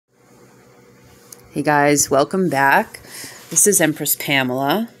Hey guys, welcome back. This is Empress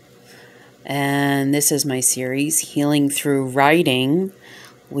Pamela, and this is my series, Healing Through Writing.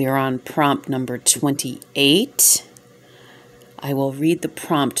 We are on prompt number 28. I will read the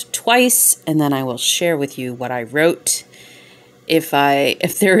prompt twice, and then I will share with you what I wrote. If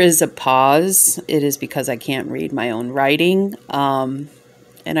there is a pause, it is because I can't read my own writing. And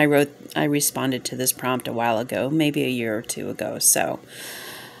I responded to this prompt a while ago, maybe a year or two ago,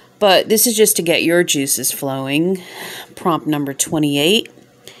 But this is just to get your juices flowing. Prompt number 28.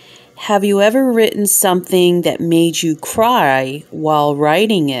 Have you ever written something that made you cry while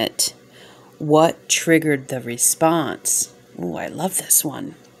writing it? What triggered the response? Oh, I love this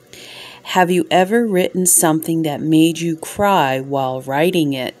one. Have you ever written something that made you cry while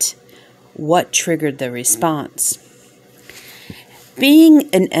writing it? What triggered the response? Being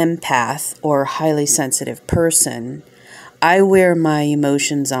an empath or highly sensitive person, I wear my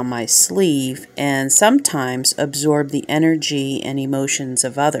emotions on my sleeve and sometimes absorb the energy and emotions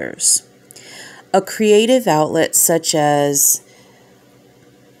of others. A creative outlet such as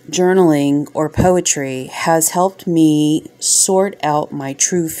journaling or poetry has helped me sort out my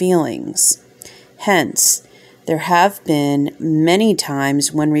true feelings. Hence, there have been many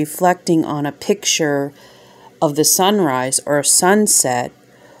times when reflecting on a picture of the sunrise or sunset,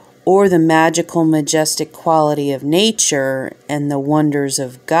 or the magical, majestic quality of nature and the wonders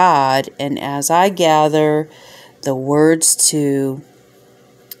of God, and as I gather the words to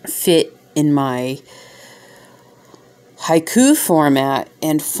fit in my haiku format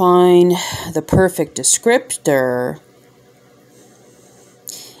and find the perfect descriptor,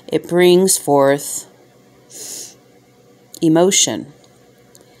 it brings forth emotion.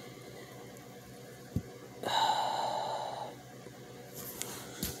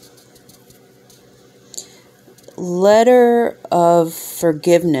 Letter of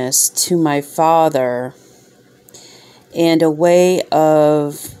forgiveness to my father and a way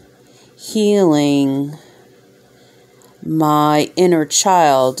of healing my inner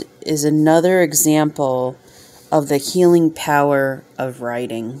child is another example of the healing power of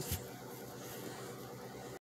writing.